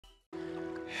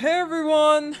Hey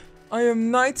everyone, I am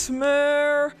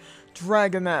Nightmare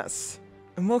Dragoness,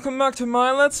 and welcome back to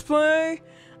my Let's Play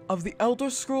of the Elder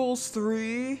Scrolls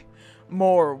 3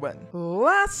 Morrowind.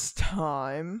 Last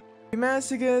time, we managed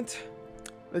to get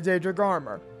the Daedric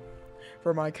armor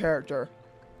for my character.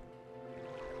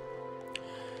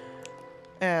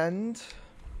 And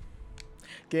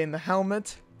getting the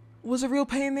helmet was a real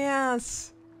pain in the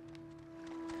ass.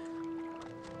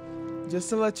 Just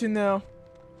to let you know.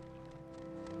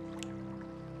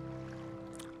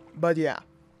 But yeah,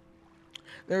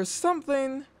 there's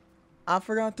something I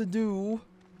forgot to do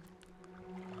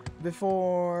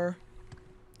before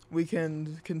we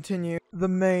can continue the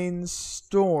main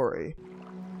story.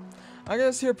 I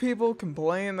just hear people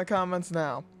complain in the comments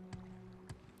now.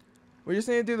 We just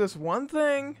need to do this one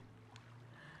thing,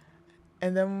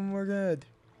 and then we're good.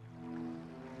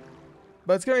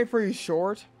 But it's gonna be pretty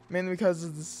short, mainly because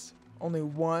it's only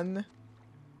one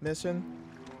mission.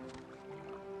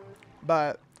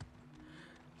 But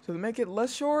so to make it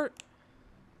less short,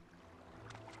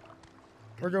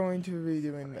 we're going to be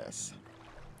doing this.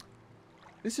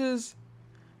 This is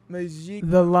Magic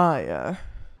the Liar.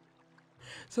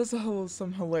 So it's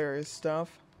some hilarious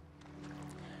stuff.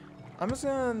 I'm just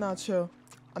gonna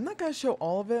I'm not gonna show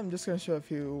all of it, I'm just gonna show a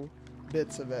few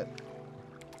bits of it.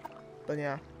 But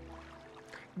yeah.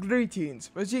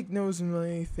 Greetings, Magic knows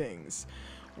many things.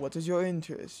 What is your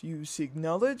interest? You seek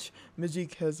knowledge?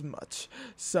 Magic has much.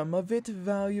 Some of it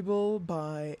valuable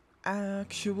by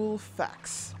actual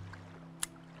facts.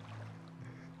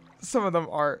 Some of them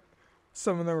aren't.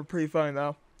 Some of them are pretty funny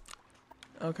though.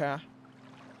 Okay.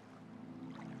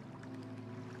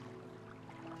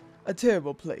 A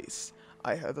terrible place.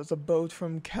 I heard there's a boat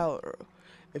from Calor.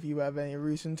 If you have any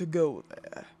reason to go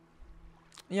there.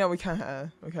 Yeah, we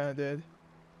kinda did.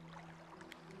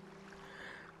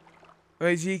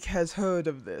 Magic has heard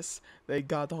of this. They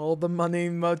got all the money,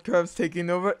 mudcrabs taking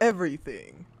over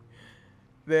everything.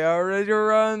 They are ready to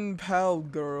run, pal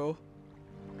girl.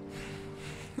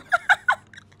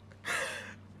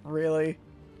 Really?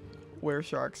 We're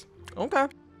sharks. Okay.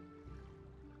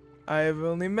 I have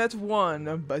only met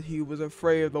one, but he was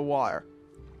afraid of the wire.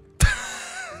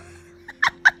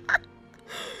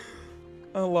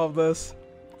 I love this.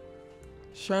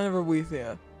 Shrine of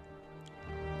Arwethia.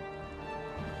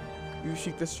 You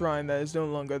seek the shrine that is no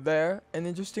longer there. An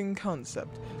interesting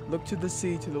concept. Look to the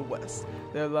sea to the west.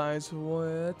 There lies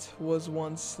what was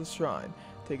once the shrine.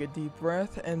 Take a deep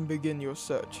breath and begin your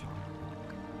search.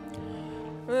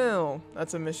 Well,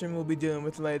 that's a mission we'll be dealing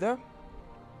with later.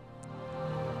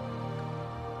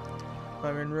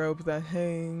 Climbing rope that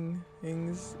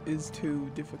hangs is too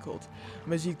difficult.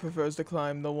 Magic prefers to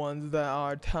climb the ones that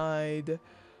are tied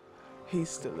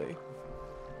hastily.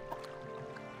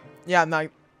 Yeah,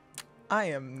 I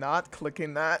am not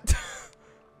clicking that.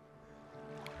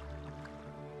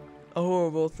 A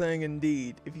horrible thing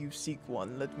indeed. If you seek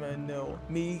one, let me know.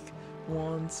 Meek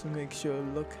wants to make sure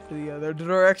look the other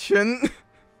direction.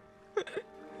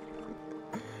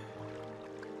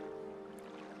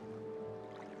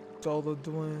 It's all the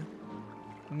Dwayne.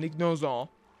 Nick knows all.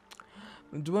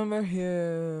 The Dwayne are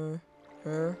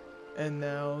here, and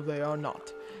now they are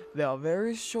not. They are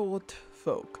very short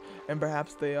folk, and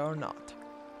perhaps they are not.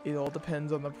 It all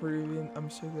depends on the previous. I'm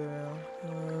sure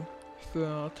they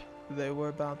thought they were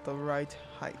about the right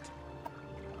height.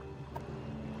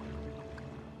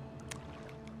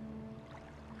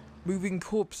 Moving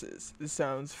corpses. This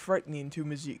sounds frightening to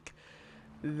Magic.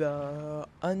 The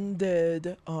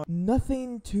undead are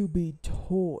nothing to be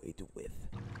toyed with.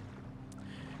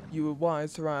 You were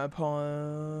wise to ride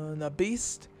upon a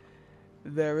beast.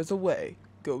 There is a way.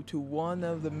 Go to one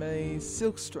of the many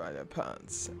silk strider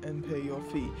ponds and pay your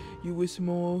fee. You wish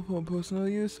more for personal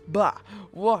use? Bah!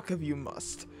 Walk if you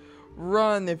must.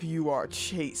 Run if you are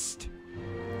chased.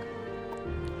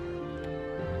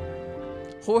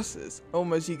 Horses. Oh,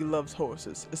 Magic loves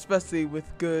horses, especially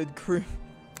with good cream.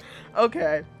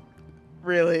 Okay.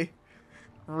 Really?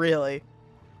 Really?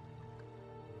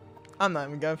 I'm not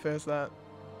even gonna finish that.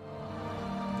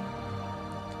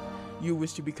 You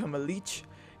wish to become a leech?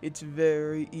 It's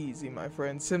very easy, my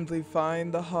friend. Simply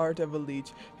find the heart of a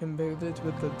leech, embed it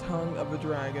with the tongue of a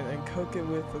dragon, and cook it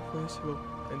with the crucible,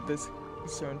 and this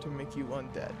is certain to make you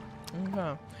undead.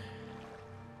 Okay.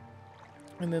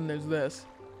 And then there's this.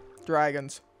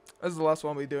 Dragons. This is the last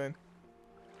one we're doing.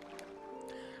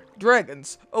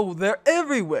 Dragons. Oh, they're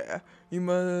everywhere. You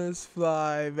must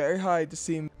fly very high to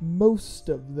see most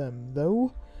of them,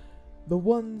 though. The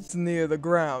ones near the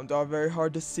ground are very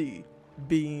hard to see,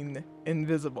 being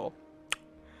invisible.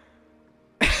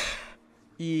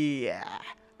 Yeah,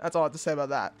 that's all I have to say about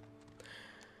that.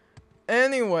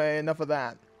 Anyway, enough of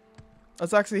that.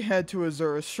 Let's actually head to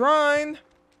Azura's Shrine.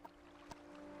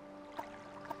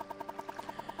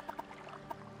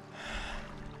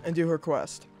 And do her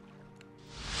quest.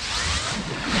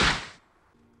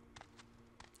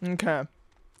 Okay.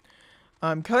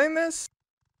 I'm cutting this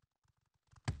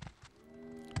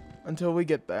until we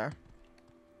get there.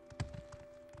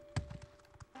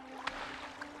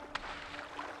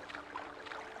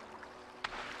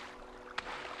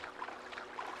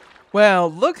 Well,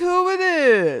 look who it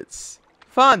is!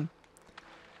 Fun!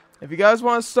 If you guys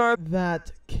want to start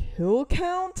that kill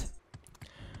count,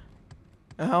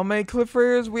 and how many cliff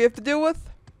raiders we have to deal with,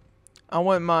 I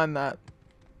wouldn't mind that.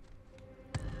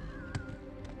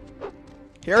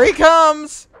 Here he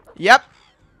comes! Yep.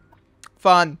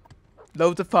 Fun.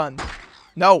 Loads of fun.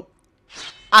 No.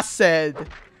 I said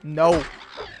no.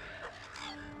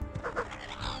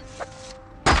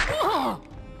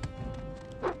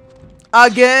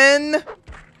 Again?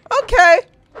 Okay.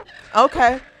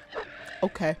 Okay.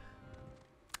 Okay.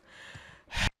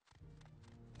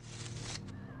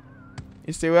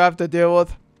 You see what I have to deal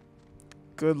with?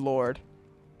 Good lord.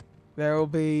 There will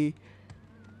be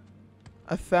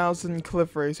 1,000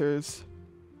 cliff racers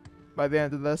by the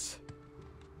end of this.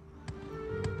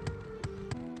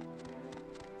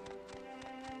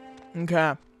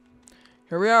 Okay.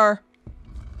 Here we are.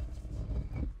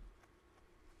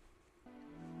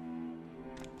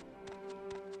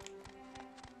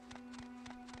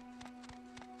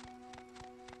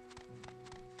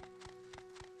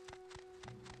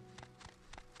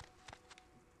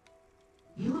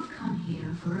 You have come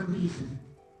here for a reason,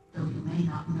 though you may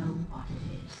not know what it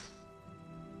is.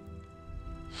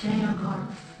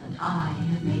 Sheogoth and I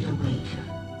have made a wager.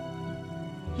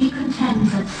 He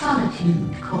contends that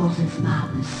solitude causes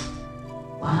madness,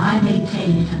 while I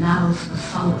maintain it allows for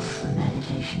solace and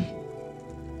meditation.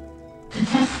 To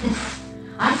test this,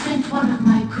 I sent one of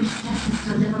my priestesses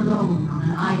to live alone on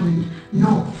an island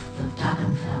north of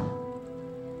Dagonfell.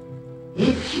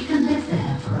 If she can live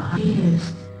there for 100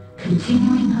 years,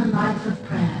 continuing her life of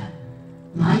prayer,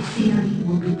 my theory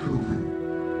will be proven.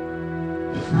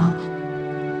 If not,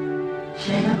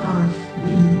 Sheogoth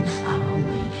wins our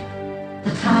wager.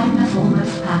 The time has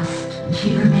almost passed, and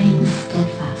she remains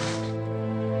steadfast.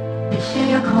 But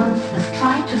Sheogoth has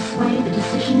tried to sway the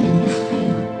decision in his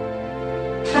favor.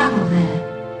 Travel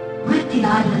there, rid the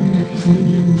island of his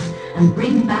minions, and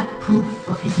bring back proof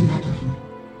of his meddling.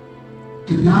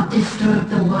 Do not disturb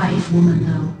the wise woman,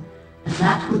 though, as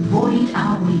that would void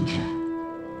our wager.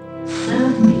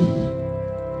 Serve me,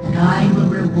 and I will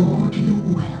reward you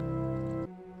well.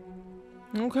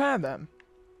 Okay, then.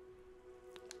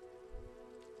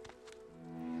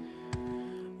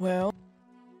 Well,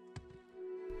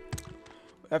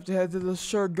 we have to head to the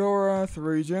Shargorath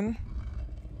region.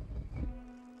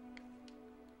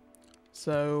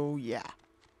 So, yeah.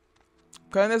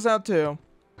 Cutting this out, too.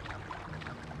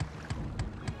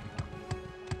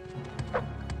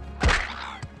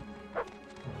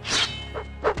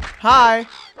 Hi!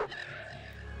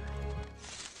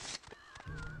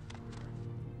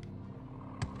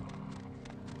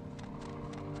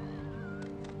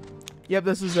 Yep,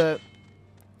 this is it.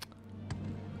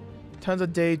 Tons of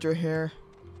Daedra here.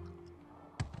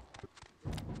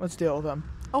 Let's deal with them.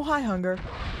 Oh, hi, Hunger.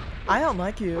 I don't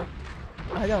like you.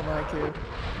 I don't like you.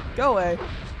 Go away.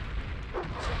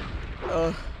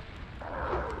 Ugh.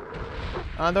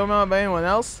 I don't know about anyone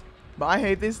else, but I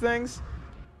hate these things.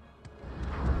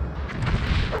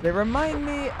 They remind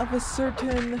me of a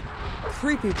certain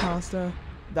creepypasta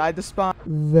that I despise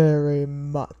very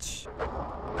much.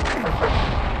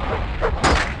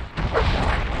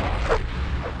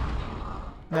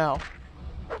 Now.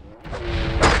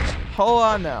 Hold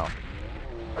on now.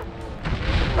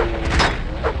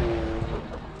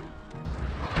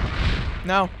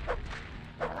 No.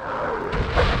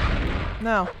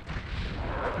 No.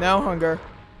 No hunger.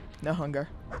 No hunger.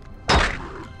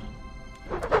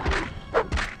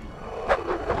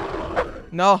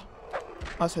 No.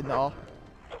 I said no.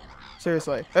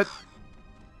 Seriously.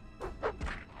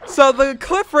 So the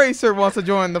Cliff Racer wants to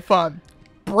join the fun.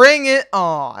 Bring it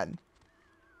on.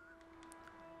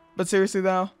 But seriously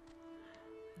though,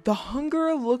 the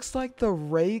hunger looks like the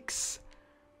Rake's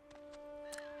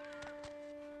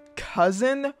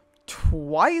cousin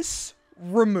twice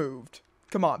removed.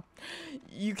 Come on.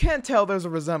 You can't tell there's a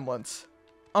resemblance.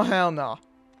 Oh hell no.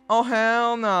 Oh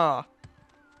hell no.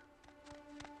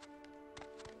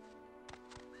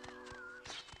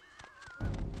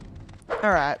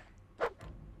 Alright.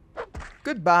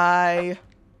 Goodbye.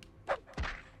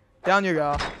 Down you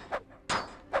go.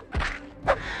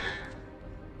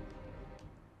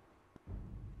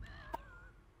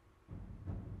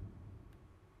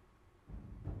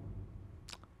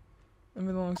 I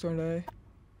mean, long sword A.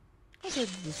 I'll take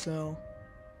the cell.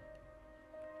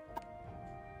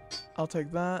 I'll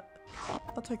take that.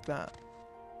 I'll take that.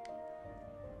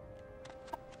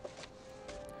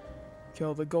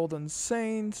 Kill the Golden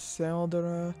Saint,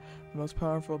 Cynder, the most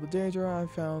powerful of the Daedra I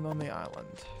found on the island.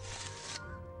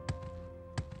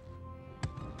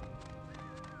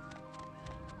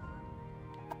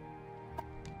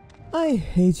 I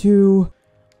hate you.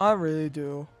 I really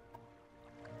do.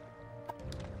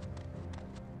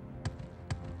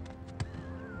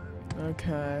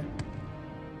 Okay.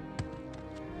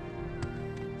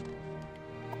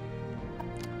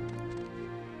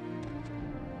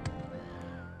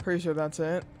 Pretty sure that's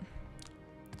it.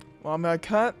 Well, I'm gonna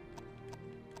cut.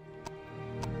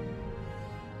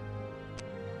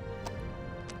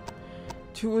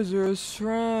 To Azura's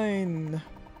Shrine.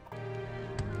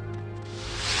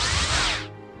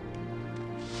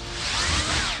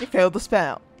 You failed the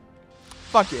spell.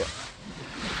 Fuck you.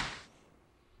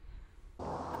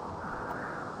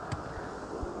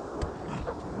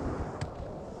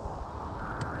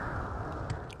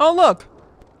 Oh, look!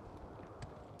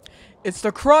 It's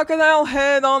the crocodile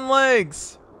head on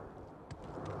legs!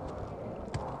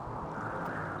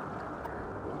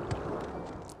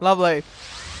 Lovely.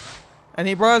 And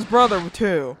he brought his brother,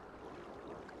 too.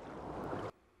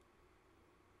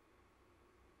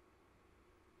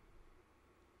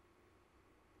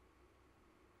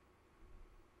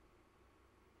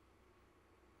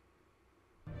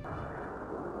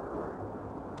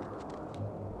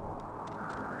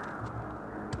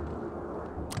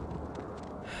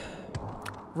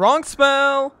 Wrong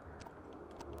spell!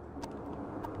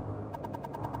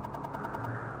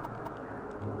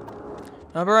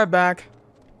 I'll be right back.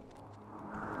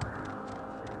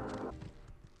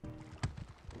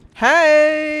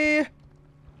 Hey!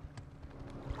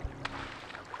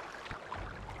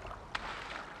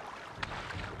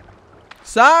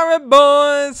 Sorry,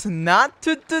 boys, not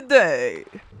today.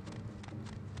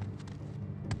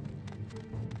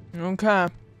 Okay.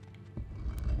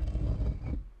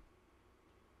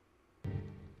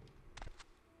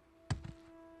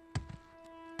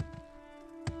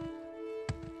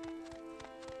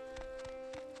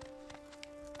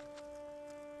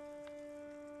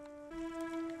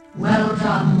 Well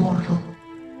done, mortal.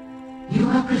 You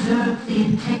have preserved the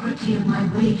integrity of my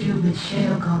wager with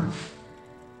Sheogoth.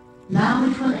 Now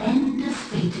it will end as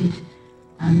fated,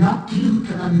 and not due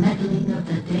to the meddling of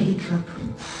the Daedra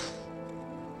Prince.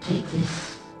 Take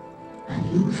this,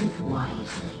 and use it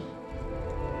wisely.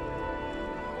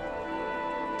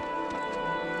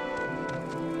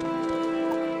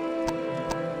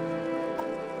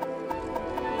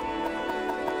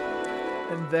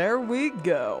 And there we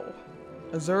go.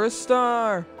 Azura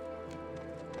Star.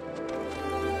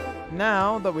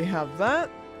 Now that we have that,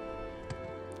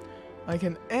 I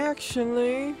can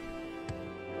actually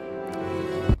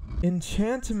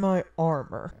enchant my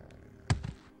armor.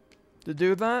 To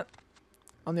do that,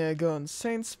 I'll need to go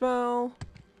Insane Spell.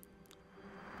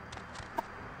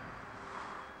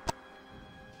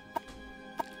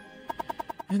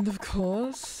 And of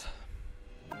course,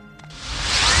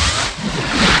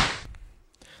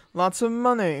 lots of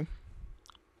money.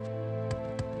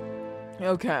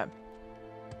 Okay.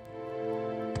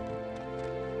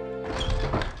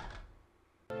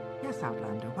 Yes,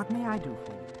 Outlander, what may I do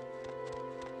for you?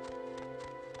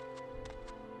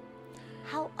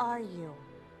 How are you?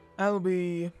 I'll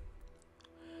be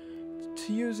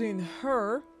using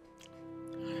her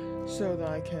so that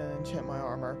I can enchant my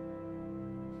armor.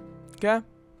 Okay?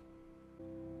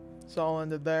 So I'll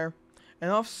end it there. And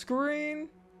off screen,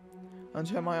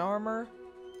 enchant my armor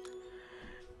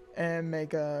and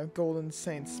make a Golden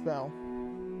Saint spell.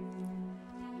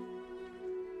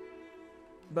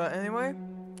 But anyway,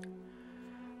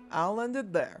 I'll end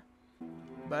it there.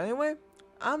 But anyway,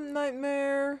 I'm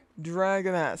Nightmare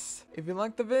Dragoness. If you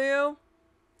liked the video,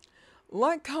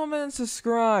 like, comment, and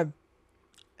subscribe.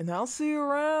 And I'll see you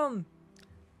around.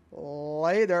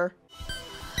 Later.